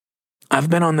I've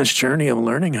been on this journey of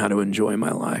learning how to enjoy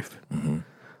my life,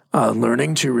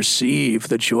 learning to receive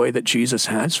the joy that Jesus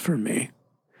has for me.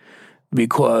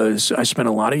 Because I spent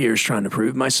a lot of years trying to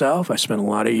prove myself. I spent a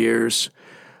lot of years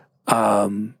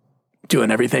doing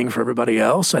everything for everybody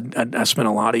else. I spent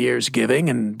a lot of years giving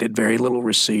and did very little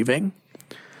receiving.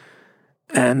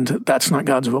 And that's not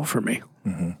God's will for me.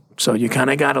 Mm-hmm. So you kind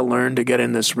of got to learn to get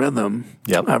in this rhythm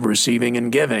of receiving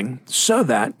and giving so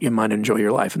that you might enjoy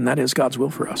your life. And that is God's will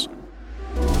for us.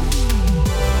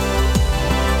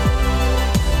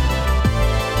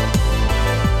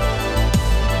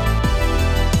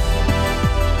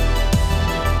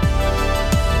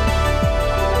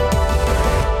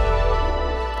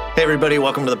 Hey, everybody.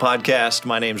 Welcome to the podcast.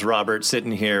 My name's Robert,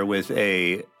 sitting here with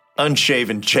a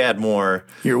unshaven Chad Moore.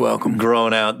 You're welcome.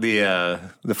 Growing out the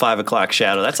 5 o'clock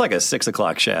shadow. That's like a 6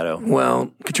 o'clock shadow.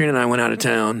 Well, Katrina and I went out of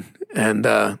town, and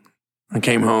I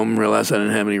came home and realized I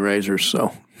didn't have any razors,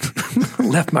 so I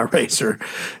left my razor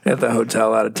at the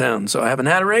hotel out of town. So I haven't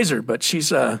had a razor, but she's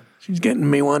getting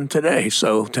me one today.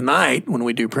 So tonight, when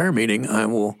we do prayer meeting, I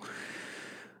will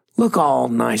look all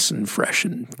nice and fresh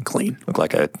and clean. Look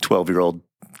like a 12-year-old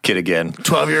kid again.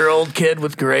 12-year-old kid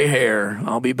with gray hair.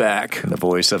 I'll be back. The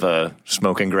voice of a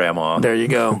smoking grandma. There you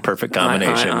go. Perfect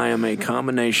combination. I am a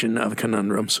combination of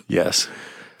conundrums. Yes.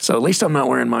 So at least I'm not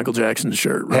wearing Michael Jackson's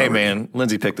shirt, Robert. Hey, man,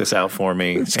 Lindsay picked this out for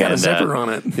me. It's got a zipper on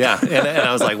it. Yeah, and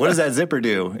I was like, what does that zipper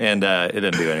do? And it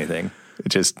didn't do anything. It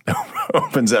just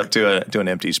opens up to an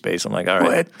empty space. I'm like, all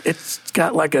right. Well, it's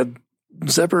got like a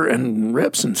zipper and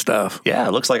rips and stuff. Yeah,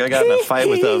 it looks like I got in a fight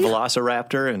with a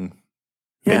velociraptor, and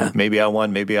maybe I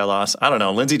won, maybe I lost. I don't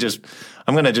know. Lindsay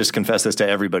I'm going to just confess this to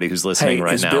everybody who's listening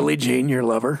right now. Is Billie Jean your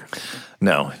lover?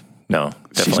 No,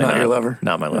 definitely She's not your lover?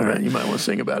 Not my lover. All right, you might want to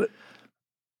sing about it.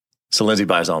 So Lindsay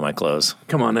buys all my clothes.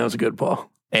 Come on, that was a good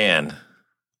Paul. And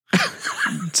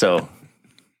so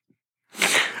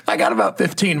I got about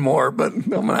 15 more, but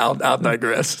I'll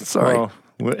digress. Sorry. Well,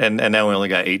 and now we only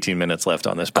got 18 minutes left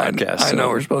on this podcast. I know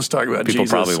we're supposed to talk about people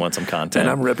Jesus. Probably want some content. And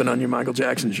I'm ripping on your Michael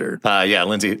Jackson shirt. Yeah,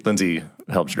 Lindsay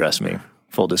helps dress me.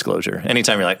 Full disclosure.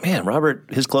 Anytime you're like, man, Robert,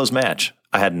 his clothes match.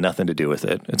 I had nothing to do with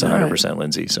it. It's 100%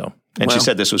 Lindsay. So, she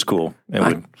said this was cool.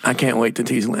 I can't wait to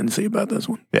tease Lindsay about this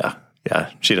one.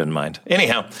 Yeah, she doesn't mind.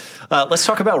 Anyhow, let's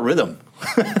talk about rhythm.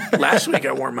 Last week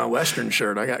I wore my Western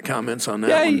shirt. I got comments on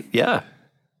that one. Yeah.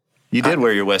 You did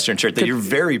wear your Western shirt that you're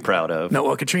very proud of. No,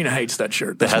 well, Katrina hates that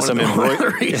shirt. That has some one of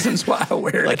the reasons why I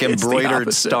wear it. Like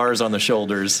embroidered stars on the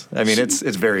shoulders. I mean, it's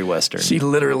very Western. She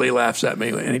literally laughs at me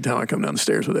anytime I come down the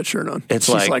stairs with that shirt on. She's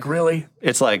like, really?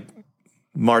 It's like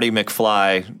Marty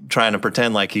McFly trying to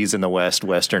pretend like he's in the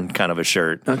Western kind of a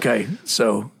shirt. Okay,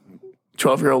 so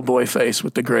 12-year-old boy face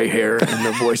with the gray hair and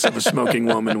the voice of a smoking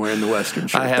woman wearing the Western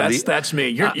shirt. That's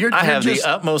me. I have the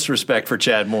utmost respect for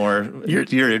Chad Moore.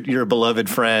 You're a beloved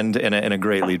friend and a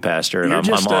great lead pastor, and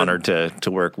I'm honored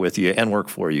to work with you and work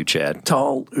for you, Chad.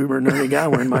 Tall, uber nerdy guy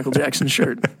wearing Michael Jackson's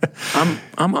shirt.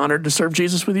 I'm honored to serve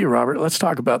Jesus with you, Robert. Let's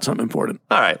talk about something important.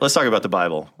 All right, let's talk about the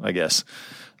Bible, I guess.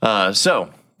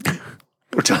 So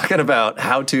we're talking about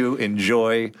how to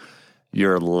enjoy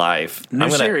your life. New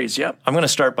series, yep. I'm going to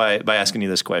start by asking you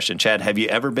this question. Chad, have you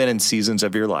ever been in seasons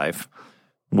of your life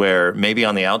where maybe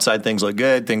on the outside things look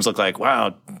good, things look like,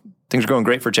 wow, things are going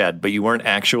great for Chad, but you weren't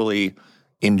actually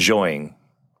enjoying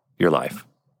your life?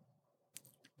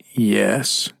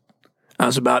 Yes. I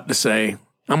was about to say,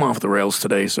 I'm off the rails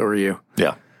today, so are you.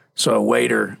 Yeah. So a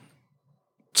waiter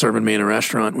serving me in a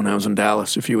restaurant when I was in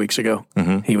Dallas a few weeks ago,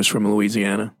 he was from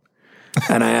Louisiana,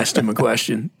 and I asked him a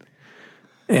question.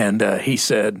 And he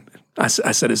said, I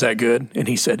said, is that good? And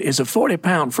he said, is a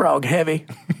 40-pound frog heavy?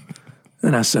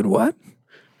 And I said, what?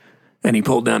 And he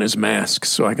pulled down his mask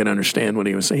so I could understand what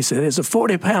he was saying. He said, is a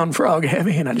 40-pound frog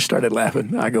heavy? And I just started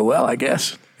laughing. I go, well, I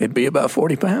guess it'd be about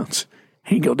 40 pounds.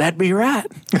 He'd go, that'd be right.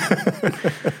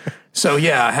 So,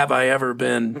 yeah, have I ever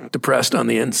been depressed on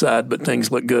the inside, but things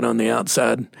look good on the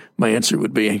outside? My answer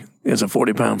would be, is a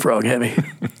 40-pound frog heavy?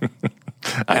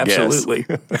 Absolutely.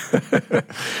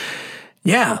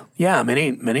 Yeah,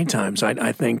 many times.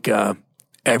 I think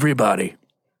everybody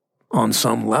on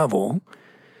some level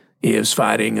is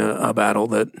fighting a battle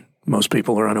that most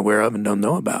people are unaware of and don't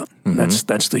know about. Mm-hmm.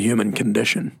 That's the human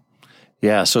condition.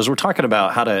 Yeah, so as we're talking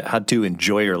about how to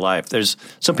enjoy your life, there's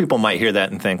some people might hear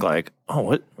that and think like,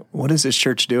 oh, what is this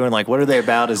church doing? Like, what are they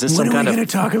about? Is this when some kind of going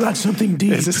to talk about something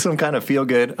deep? Is this some kind of feel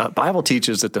good? Bible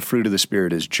teaches that the fruit of the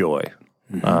Spirit is joy.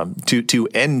 Mm-hmm. To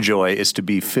enjoy is to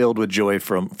be filled with joy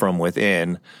from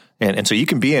within. And so you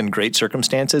can be in great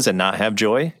circumstances and not have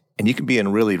joy, and you can be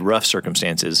in really rough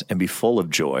circumstances and be full of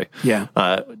joy. Yeah.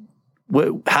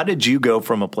 How did you go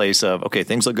from a place of, okay,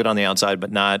 things look good on the outside,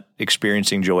 but not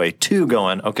experiencing joy, to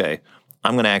going, okay,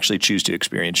 I'm going to actually choose to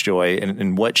experience joy?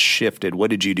 And what shifted? What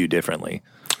did you do differently?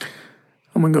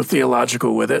 I'm going to go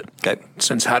theological with it. Okay.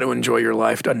 Since how to enjoy your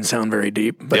life doesn't sound very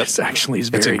deep, but Yep. it's actually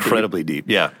very It's incredibly deep.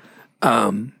 Yeah.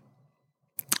 John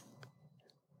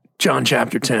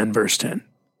chapter 10, verse 10.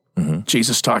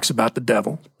 Jesus talks about the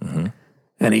devil,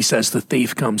 and he says the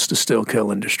thief comes to steal,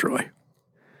 kill, and destroy.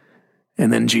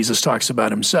 And then Jesus talks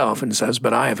about himself and says,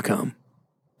 but I have come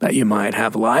that you might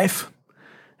have life,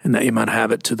 and that you might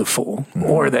have it to the full,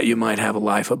 or that you might have a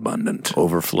life abundant.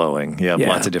 Overflowing. Yeah, Yeah.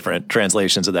 lots of different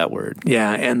translations of that word.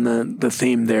 Yeah, and the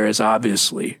theme there is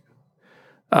obviously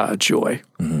joy.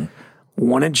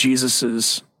 One of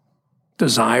Jesus's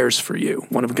desires for you,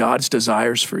 one of God's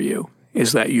desires for you,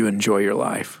 is that you enjoy your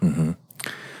life.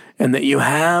 And that you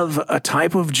have a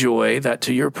type of joy that,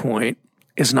 to your point,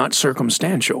 is not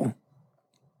circumstantial,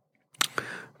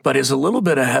 but is a little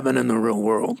bit of heaven in the real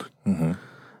world.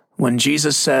 When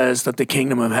Jesus says that the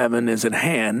kingdom of heaven is at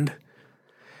hand,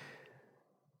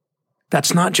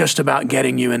 that's not just about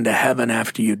getting you into heaven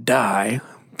after you die.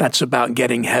 That's about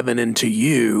getting heaven into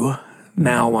you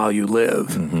now while you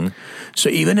live. So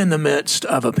even in the midst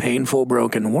of a painful,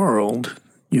 broken world,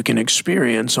 you can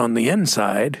experience on the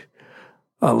inside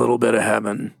a little bit of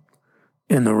heaven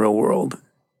in the real world.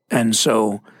 And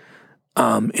so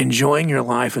enjoying your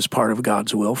life is part of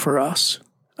God's will for us.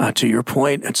 To your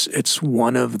point, it's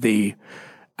one of the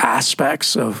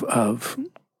aspects of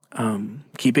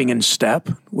keeping in step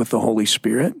with the Holy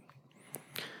Spirit.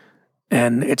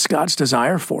 And it's God's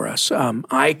desire for us.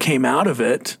 I came out of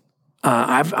it.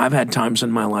 I've had times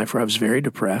in my life where I was very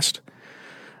depressed.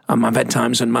 I've had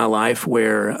times in my life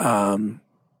where,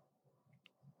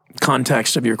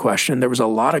 context of your question, there was a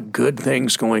lot of good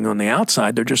things going on the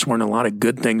outside. There just weren't a lot of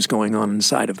good things going on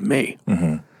inside of me.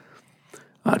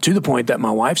 To the point that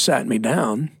my wife sat me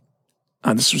down.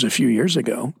 This was a few years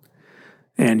ago.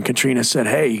 And Katrina said,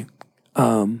 hey,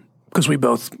 because we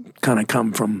both kind of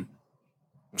come from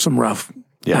some rough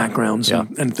backgrounds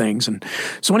and things. And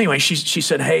so anyway, she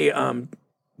said, hey,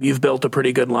 you've built a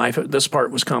pretty good life. This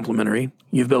part was complimentary.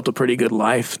 You've built a pretty good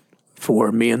life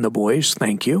for me and the boys.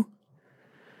 Thank you.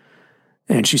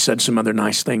 And she said some other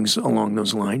nice things along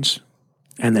those lines.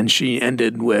 And then she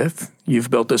ended with, you've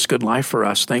built this good life for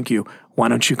us. Thank you. Why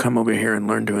don't you come over here and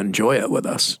learn to enjoy it with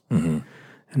us? And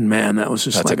man, that was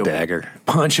just That's like a dagger.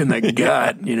 Punch in the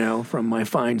gut, from my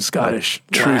fine Scottish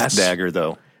lass. Truth dagger,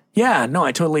 though. Yeah, no,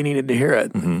 I totally needed to hear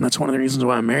it. That's one of the reasons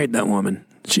why I married that woman.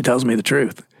 She tells me the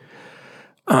truth.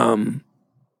 I've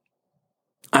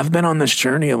been on this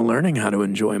journey of learning how to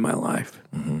enjoy my life,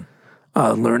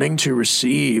 learning to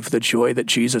receive the joy that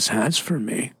Jesus has for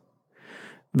me,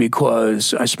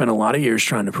 because I spent a lot of years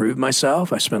trying to prove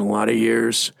myself. I spent a lot of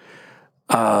years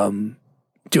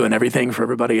doing everything for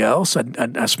everybody else.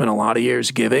 I spent a lot of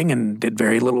years giving and did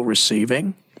very little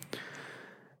receiving.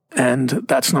 And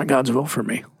that's not God's will for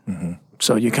me.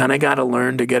 So you kind of got to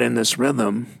learn to get in this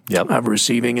rhythm of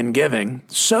receiving and giving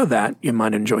so that you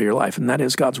might enjoy your life. And that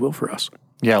is God's will for us.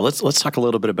 Yeah, let's talk a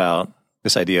little bit about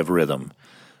this idea of rhythm.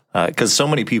 Because so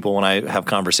many people, when I have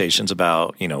conversations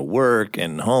about, work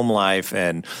and home life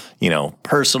and,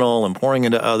 personal and pouring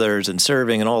into others and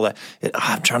serving and all that,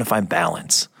 I'm trying to find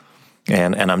balance.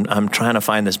 And I'm trying to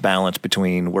find this balance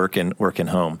between work and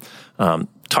home.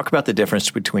 Talk about the difference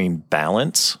between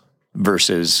balance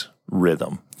versus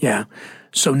rhythm. Yeah.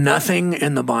 So nothing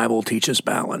in the Bible teaches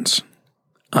balance.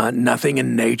 Nothing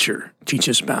in nature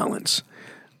teaches balance.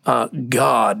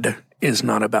 God is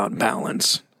not about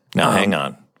balance. Now, hang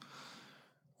on.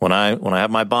 When I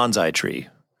have my bonsai tree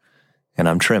and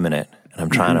I'm trimming it and I'm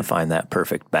trying to find that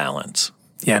perfect balance.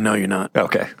 Yeah, no, you're not.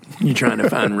 Okay. You're trying to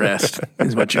find rest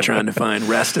is what you're trying to find.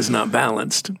 Rest is not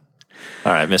balanced.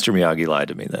 All right, Mr. Miyagi lied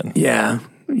to me then. Yeah.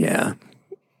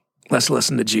 Let's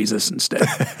listen to Jesus instead.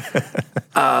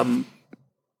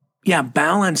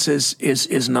 Balance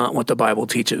is not what the Bible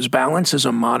teaches. Balance is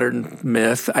a modern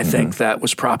myth, I think, that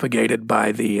was propagated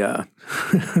by the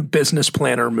business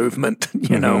planner movement. We've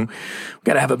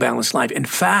got to have a balanced life. In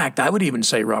fact, I would even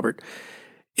say, Robert,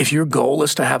 if your goal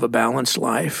is to have a balanced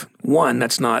life, one,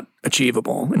 that's not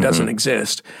achievable. It doesn't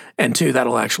exist. And two,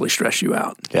 that'll actually stress you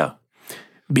out. Yeah.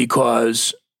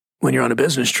 Because when you're on a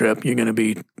business trip, you're going to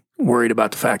be worried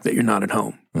about the fact that you're not at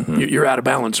home. You're out of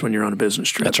balance when you're on a business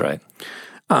trip. That's right.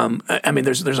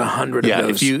 There's 100 of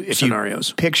those scenarios.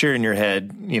 You picture in your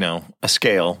head, a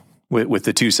scale with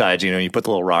the two sides, you put the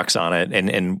little rocks on it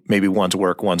and maybe one's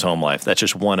work, one's home life. That's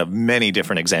just one of many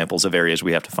different examples of areas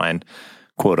we have to find,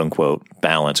 quote unquote,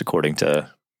 balance according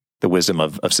to the wisdom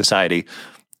of society.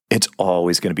 it's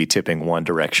always going to be tipping one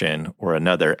direction or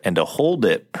another. And to hold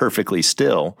it perfectly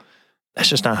still, that's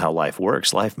just not how life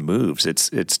works. Life moves.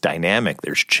 It's dynamic.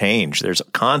 There's change. There's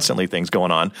constantly things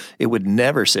going on. It would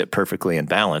never sit perfectly in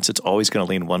balance. It's always going to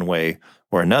lean one way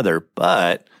or another.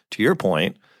 But to your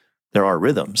point, there are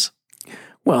rhythms.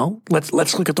 Well, let's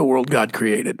look at the world God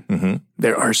created. Mm-hmm.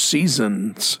 There are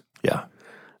seasons. Yeah.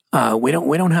 We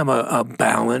don't have a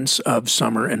balance of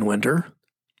summer and winter.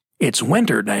 It's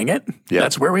winter, dang it. Yep.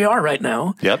 That's where we are right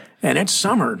now. Yep. And it's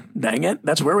summer, dang it.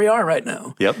 That's where we are right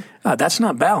now. Yep. That's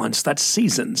not balance. That's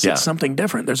seasons. Yeah. It's something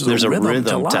different. There's a rhythm to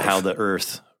rhythm life. to how the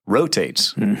earth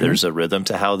rotates. Mm-hmm. There's a rhythm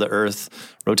to how the earth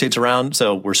rotates around.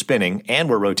 So we're spinning and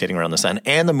we're rotating around the sun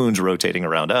and the moon's rotating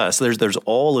around us. There's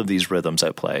all of these rhythms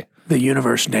at play. The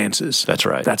universe dances. That's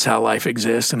right. That's how life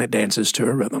exists, and it dances to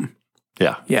a rhythm.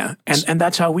 Yeah. Yeah. And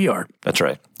that's how we are. That's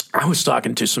right. I was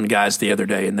talking to some guys the other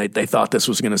day, and they thought this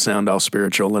was going to sound all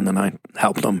spiritual, and then I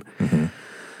helped them. Mm-hmm.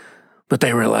 But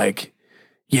they were like,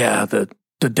 yeah, the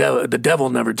devil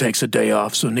never takes a day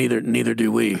off, so neither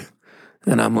do we.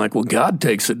 And I'm like, well, God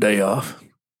takes a day off,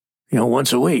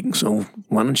 once a week. So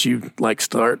why don't you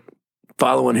start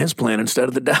following his plan instead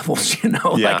of the devil's,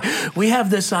 Yeah. We have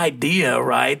this idea,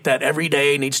 right, that every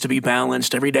day needs to be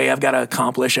balanced. Every day I've got to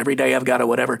accomplish. Every day I've got to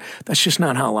whatever. That's just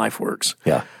not how life works.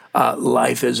 Yeah.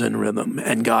 Life is in rhythm,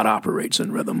 and God operates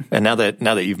in rhythm. And now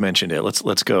that you've mentioned it,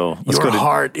 let's go. Your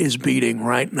heart is beating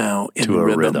right now in to a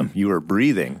rhythm. rhythm. You are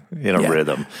breathing in a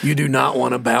rhythm. You do not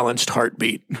want a balanced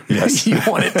heartbeat. Yes. You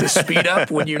want it to speed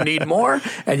up when you need more,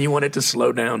 and you want it to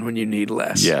slow down when you need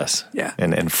less. Yes. Yeah.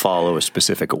 And follow a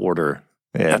specific order.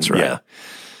 And, that's right.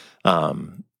 Yeah.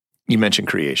 You mentioned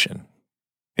creation.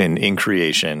 And in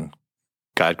creation,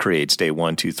 God creates day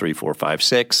 1, 2, 3, 4, 5,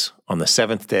 6. On the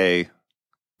seventh day,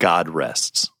 God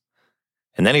rests.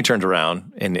 And then he turns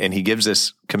around and he gives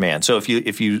this command. So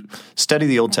if you study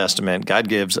the Old Testament, God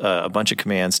gives a bunch of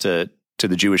commands to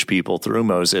the Jewish people through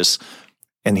Moses,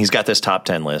 and he's got this top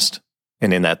 10 list.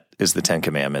 And in that is the 10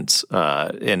 Commandments.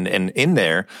 And in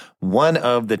there, one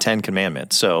of the 10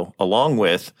 Commandments. So along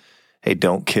with, hey,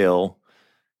 don't kill,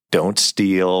 don't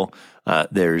steal,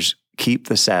 there's keep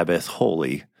the Sabbath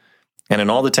holy. And in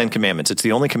all the 10 Commandments, it's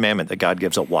the only commandment that God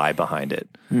gives a why behind it.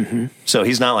 Mm-hmm. So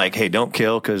he's not like, hey, don't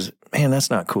kill because, man, that's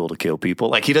not cool to kill people.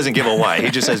 Like he doesn't give a why. He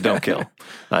just says don't kill,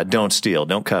 don't steal,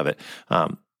 don't covet.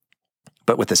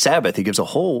 But with the Sabbath, he gives a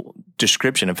whole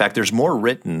description. In fact, there's more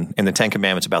written in the 10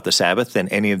 Commandments about the Sabbath than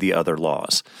any of the other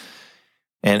laws.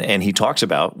 And he talks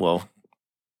about, well,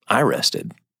 I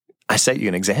rested. I set you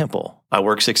an example. I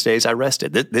worked 6 days, I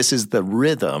rested. This is the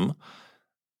rhythm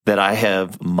that I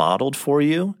have modeled for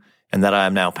you and that I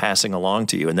am now passing along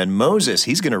to you. And then Moses,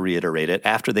 he's going to reiterate it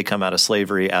after they come out of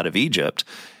slavery out of Egypt.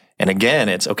 And again,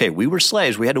 it's, okay, we were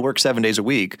slaves. We had to work 7 days a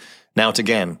week. Now it's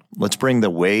again, let's bring the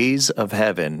ways of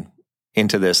heaven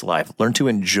into this life. Learn to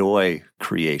enjoy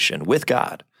creation with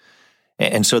God.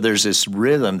 And so there's this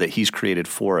rhythm that he's created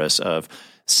for us of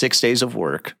 6 days of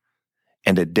work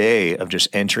and a day of just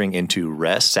entering into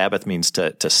rest. Sabbath means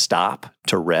to stop,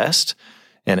 to rest,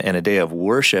 and a day of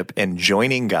worship and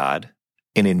joining God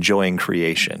in enjoying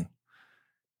creation.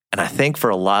 And I think for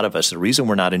a lot of us, the reason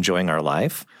we're not enjoying our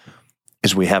life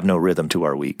is we have no rhythm to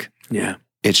our week. Yeah.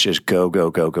 It's just go, go,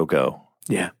 go, go, go.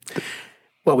 Yeah.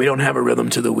 Well, we don't have a rhythm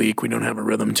to the week. We don't have a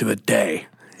rhythm to a day.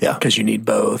 Yeah. Because you need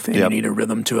both, and you need a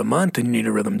rhythm to a month, and you need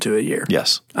a rhythm to a year.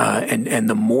 Yes. And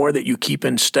the more that you keep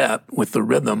in step with the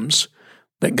rhythms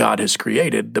that God has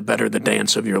created, the better the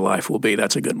dance of your life will be.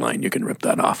 That's a good line. You can rip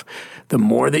that off. The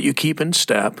more that you keep in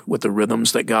step with the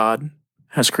rhythms that God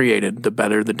has created, the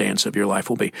better the dance of your life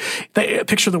will be.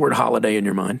 Picture the word holiday in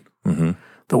your mind. Mm-hmm.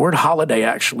 The word holiday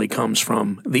actually comes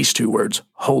from these two words,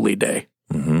 holy day.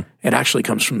 Mm-hmm. It actually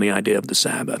comes from the idea of the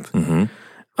Sabbath.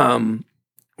 Mm-hmm.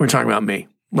 We're talking about me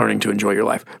learning to enjoy your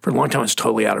life. For a long time, I was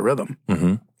totally out of rhythm.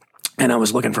 Mm-hmm. And I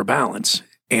was looking for balance.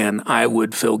 And I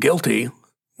would feel guilty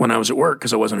when I was at work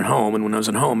because I wasn't at home. And when I was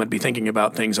at home, I'd be thinking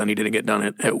about things I needed to get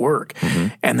done at work.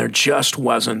 Mm-hmm. And there just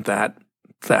wasn't that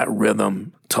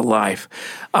rhythm to life.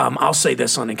 I'll say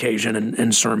this on occasion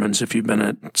in sermons, if you've been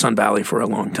at Sun Valley for a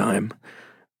long time.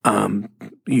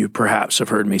 You perhaps have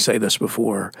heard me say this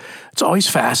before. It's always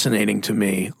fascinating to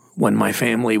me when my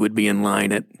family would be in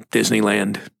line at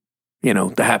Disneyland,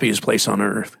 the happiest place on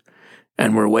earth,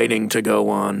 and we're waiting to go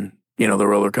on, the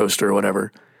roller coaster or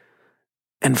whatever.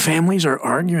 And families are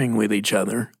arguing with each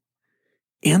other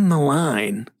in the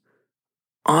line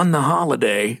on the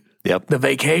holiday, the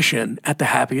vacation at the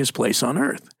happiest place on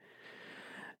earth.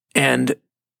 And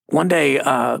one day,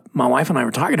 my wife and I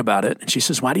were talking about it, and she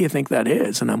says, why do you think that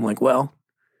is? And I'm like, well,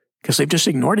 because they've just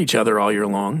ignored each other all year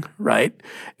long, right?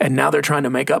 And now they're trying to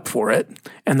make up for it,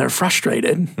 and they're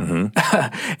frustrated.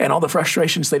 And all the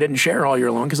frustrations they didn't share all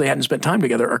year long because they hadn't spent time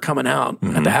together are coming out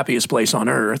at the happiest place on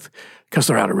earth because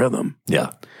they're out of rhythm.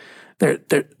 Yeah.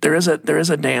 There is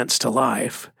a dance to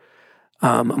life.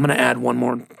 I'm going to add one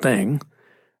more thing.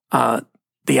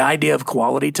 The idea of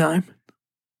quality time,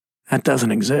 that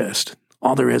doesn't exist.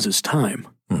 All there is time.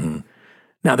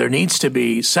 Now, there needs to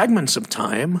be segments of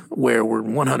time where we're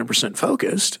 100%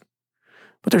 focused,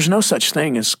 but there's no such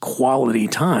thing as quality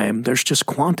time. There's just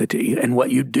quantity and what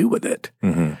you do with it.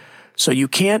 So you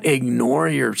can't ignore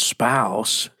your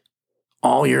spouse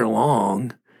all year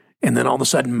long and then all of a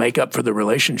sudden make up for the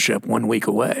relationship 1 week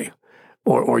away,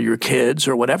 or your kids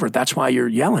or whatever. That's why you're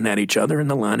yelling at each other in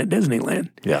the line at Disneyland.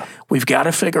 Yeah. We've got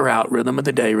to figure out rhythm of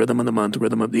the day, rhythm of the month,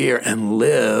 rhythm of the year, and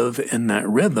live in that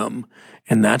rhythm.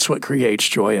 And that's what creates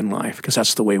joy in life, because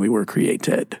that's the way we were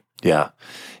created. Yeah.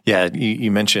 Yeah.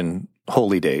 You mentioned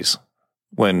holy days.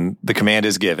 When the command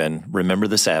is given, remember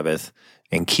the Sabbath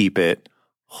and keep it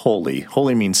holy.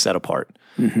 Holy means set apart.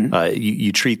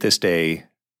 You treat this day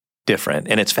different.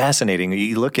 And it's fascinating.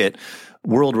 You look at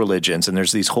world religions and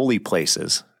there's these holy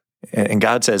places. And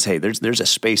God says, hey, there's a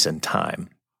space and time,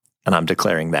 and I'm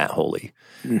declaring that holy.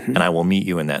 And I will meet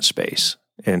you in that space.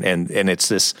 And it's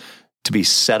this to be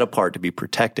set apart, to be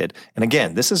protected. And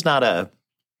again, this is not a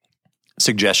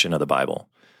suggestion of the Bible.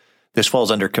 This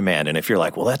falls under command. And if you're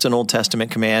like, well, that's an Old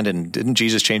Testament command, and didn't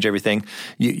Jesus change everything?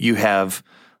 You have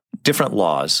different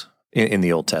laws in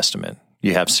the Old Testament.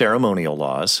 You have ceremonial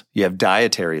laws, you have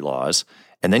dietary laws,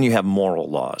 and then you have moral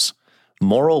laws.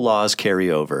 Moral laws carry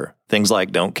over. Things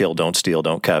like don't kill, don't steal,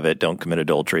 don't covet, don't commit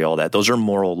adultery, all that. Those are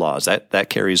moral laws. That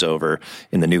carries over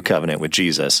in the new covenant with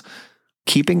Jesus.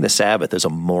 Keeping the Sabbath is a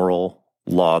moral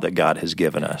law that God has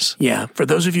given us. Yeah. For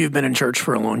those of you who've been in church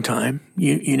for a long time,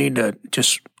 you need to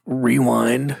just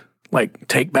rewind, like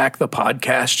take back the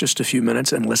podcast just a few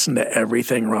minutes and listen to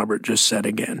everything Robert just said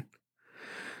again.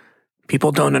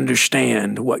 People don't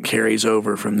understand what carries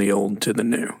over from the old to the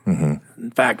new.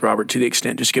 In fact, Robert, to the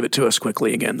extent, just give it to us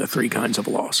quickly again, the 3 kinds of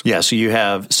laws. Yeah, so you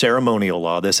have ceremonial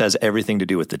law. This has everything to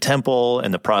do with the temple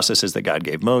and the processes that God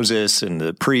gave Moses and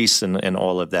the priests and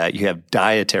all of that. You have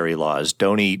dietary laws.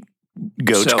 Don't eat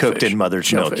goats cooked in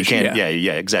mother's milk. You can't, yeah,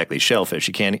 exactly. Shellfish.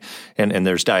 You can't, and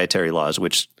there's dietary laws,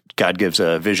 which God gives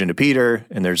a vision to Peter,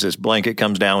 and there's this blanket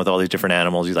comes down with all these different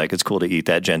animals. He's like, it's cool to eat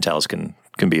that. Gentiles can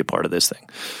be a part of this thing.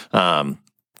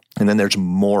 And then there's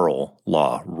moral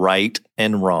law, right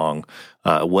and wrong.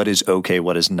 What is okay,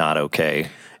 what is not okay.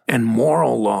 And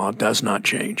moral law does not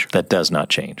change. That does not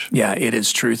change. Yeah, it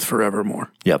is truth forevermore.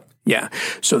 Yep. Yeah.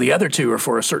 So the other 2 are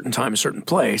for a certain time, a certain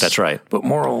place. That's right. But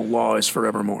moral law is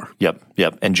forevermore.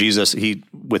 Yep. And Jesus,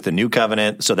 with the new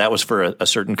covenant, so that was for a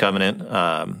certain covenant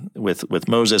with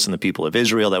Moses and the people of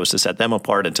Israel. That was to set them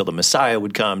apart until the Messiah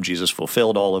would come. Jesus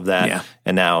fulfilled all of that. Yeah.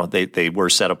 And now they were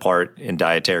set apart in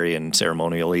dietary and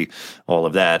ceremonially, all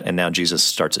of that. And now Jesus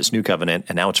starts this new covenant,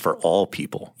 and now it's for all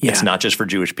people. Yeah. It's not just for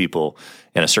Jewish people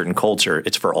in a certain culture.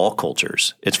 It's for all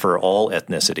cultures. It's for all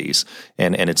ethnicities.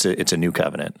 And it's a new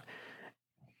covenant.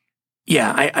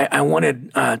 Yeah, I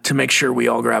wanted to make sure we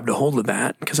all grabbed a hold of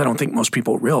that, because I don't think most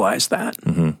people realize that.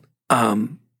 And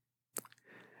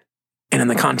in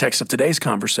the context of today's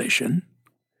conversation,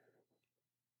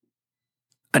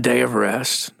 a day of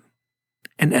rest,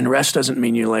 and rest doesn't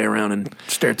mean you lay around and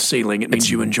stare at the ceiling. It means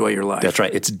you enjoy your life. That's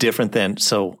right. It's different than,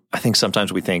 so I think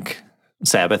sometimes we think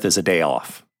Sabbath is a day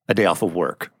off of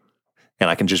work. And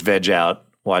I can just veg out,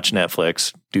 watch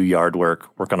Netflix, do yard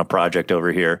work on a project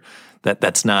over here.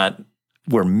 That's not,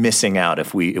 we're missing out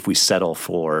if we settle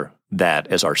for that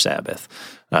as our Sabbath.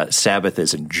 Sabbath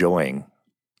is enjoying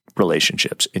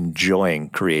relationships, enjoying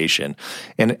creation.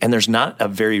 And there's not a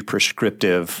very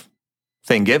prescriptive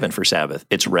thing given for Sabbath.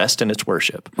 It's rest and it's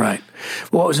worship. Right.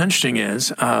 Well, what was interesting is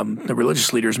the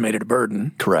religious leaders made it a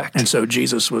burden. Correct. And so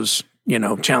Jesus was,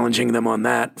 challenging them on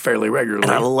that fairly regularly.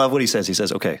 And I love what he says. He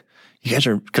says, okay, you guys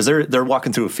are, because they're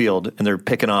walking through a field and they're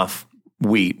picking off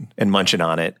wheat and munching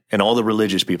on it. And all the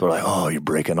religious people are like, oh, you're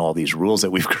breaking all these rules that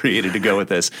we've created to go with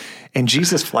this. And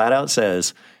Jesus flat out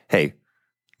says, hey,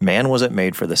 man wasn't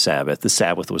made for the Sabbath. The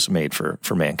Sabbath was made for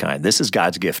mankind. This is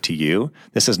God's gift to you.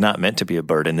 This is not meant to be a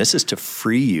burden. This is to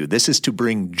free you. This is to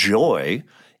bring joy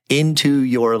into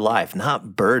your life,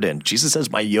 not burden. Jesus says,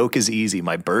 my yoke is easy.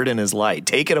 My burden is light.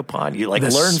 Take it upon you.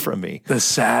 Learn from me. The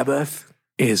Sabbath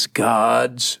is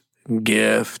God's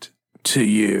gift to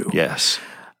you. Yes.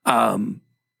 The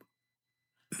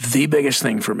biggest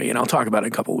thing for me, and I'll talk about it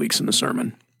in a couple of weeks in the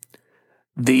sermon,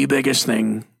 the biggest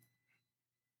thing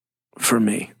for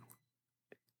me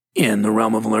in the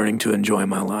realm of learning to enjoy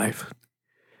my life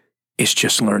is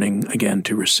just learning again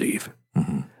to receive.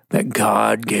 That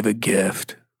God gave a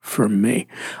gift for me.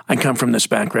 I come from this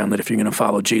background that if you're going to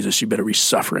follow Jesus, you better be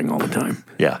suffering all the time.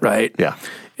 Yeah. Right? Yeah.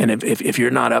 And if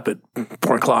you're not up at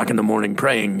 4 o'clock in the morning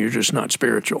praying, you're just not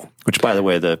spiritual. Which, by the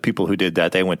way, the people who did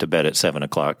that, they went to bed at 7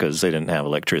 o'clock because they didn't have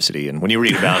electricity. And when you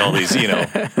read about all these,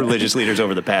 religious leaders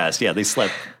over the past, they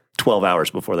slept 12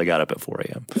 hours before they got up at 4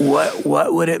 a.m.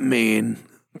 What would it mean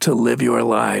to live your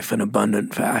life in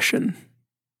abundant fashion?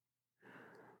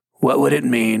 What would it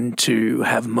mean to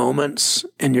have moments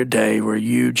in your day where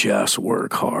you just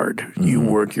work hard? You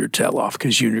work your tail off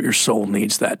because your soul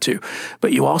needs that too.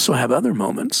 But you also have other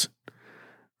moments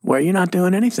where you're not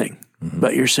doing anything,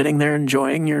 but you're sitting there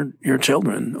enjoying your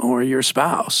children or your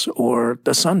spouse or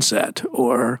the sunset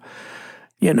or,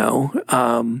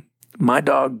 my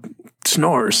dog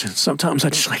snores. Sometimes I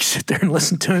just like sit there and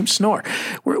listen to him snore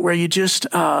where you just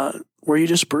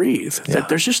breathe. Yeah.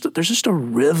 There's just a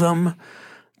rhythm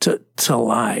to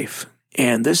life.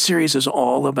 And this series is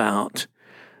all about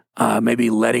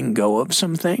maybe letting go of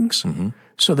some things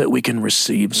so that we can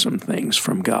receive some things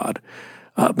from God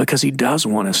because he does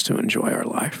want us to enjoy our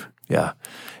life. Yeah.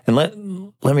 And let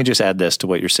me just add this to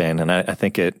what you're saying, and I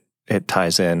think it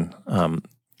ties in.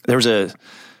 There was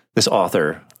this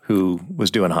author who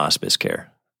was doing hospice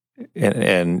care,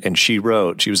 and she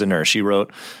was a nurse. She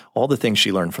wrote all the things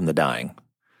she learned from the dying.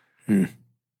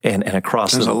 And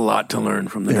across there's a lot to learn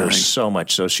from the dying. There's so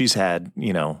much. So she's had,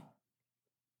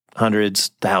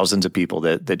 hundreds, thousands of people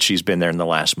that she's been there in the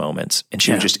last moments, and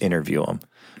she would just interview them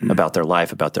about their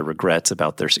life, about their regrets,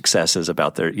 about their successes,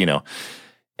 about their,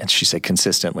 and she said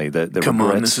consistently the Come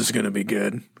regrets. On, this is going to be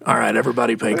good. All right,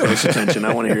 everybody pay close attention.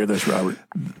 I want to hear this, Robert.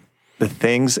 The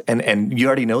things, and you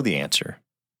already know the answer.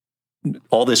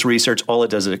 All this research, all it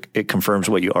does is it confirms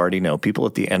what you already know. People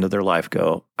at the end of their life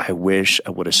go, I wish I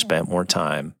would have spent more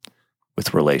time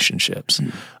with relationships.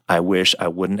 I wish I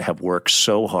wouldn't have worked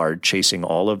so hard chasing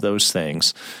all of those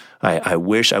things. I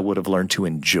wish I would have learned to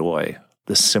enjoy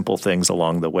the simple things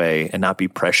along the way and not be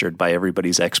pressured by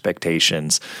everybody's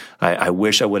expectations. I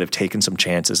wish I would have taken some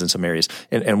chances in some areas.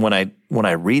 And when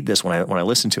I read this, when I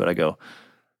listen to it, I go,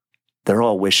 they're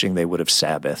all wishing they would have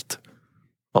Sabbathed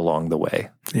along the way.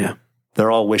 Yeah.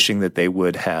 They're all wishing that they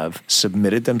would have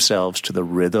submitted themselves to the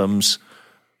rhythms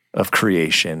of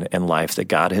creation and life that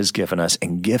God has given us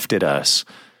and gifted us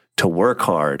to work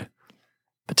hard,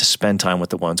 but to spend time with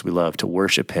the ones we love, to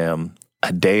worship him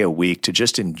a day a week, to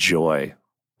just enjoy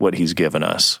what he's given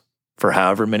us for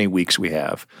however many weeks we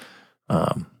have.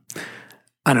 I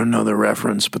don't know the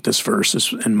reference, but this verse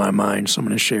is in my mind, so I'm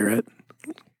going to share it.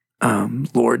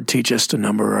 Lord, teach us to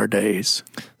number our days.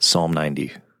 Psalm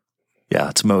 90. Yeah,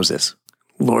 it's Moses.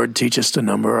 Lord, teach us to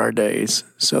number our days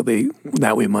so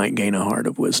that we might gain a heart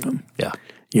of wisdom. Yeah.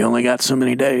 You only got so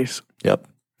many days. Yep.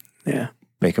 Yeah.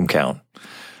 Make them count.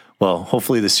 Well,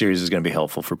 hopefully this series is going to be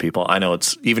helpful for people. I know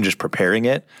it's even just preparing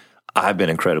it. I've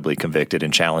been incredibly convicted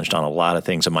and challenged on a lot of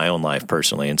things in my own life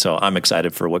personally. And so I'm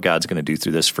excited for what God's going to do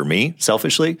through this for me,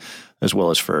 selfishly, as well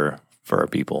as for our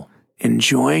people.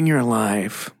 Enjoying your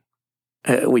life.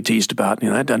 We teased about,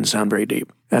 that doesn't sound very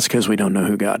deep. That's because we don't know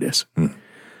who God is.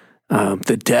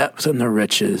 The depth and the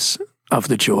riches of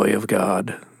the joy of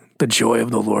God, the joy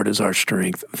of the Lord is our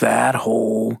strength. That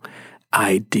whole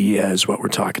idea is what we're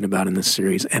talking about in this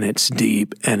series, and it's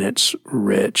deep and it's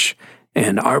rich.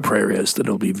 And our prayer is that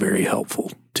it'll be very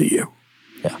helpful to you.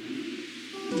 Yeah.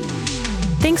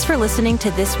 Thanks for listening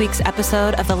to this week's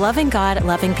episode of the Loving God,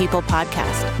 Loving People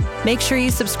podcast. Make sure you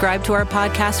subscribe to our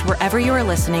podcast wherever you are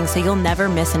listening so you'll never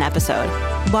miss an episode.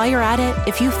 While you're at it,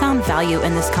 if you found value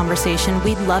in this conversation,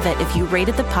 we'd love it if you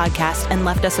rated the podcast and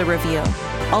left us a review.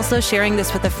 Also, sharing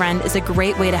this with a friend is a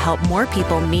great way to help more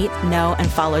people meet, know, and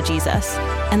follow Jesus.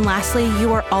 And lastly,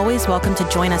 you are always welcome to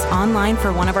join us online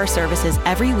for one of our services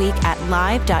every week at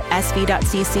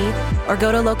live.sv.cc or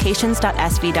go to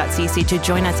locations.sv.cc to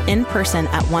join us in person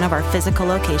at one of our physical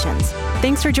locations.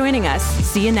 Thanks for joining us.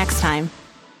 See you next time.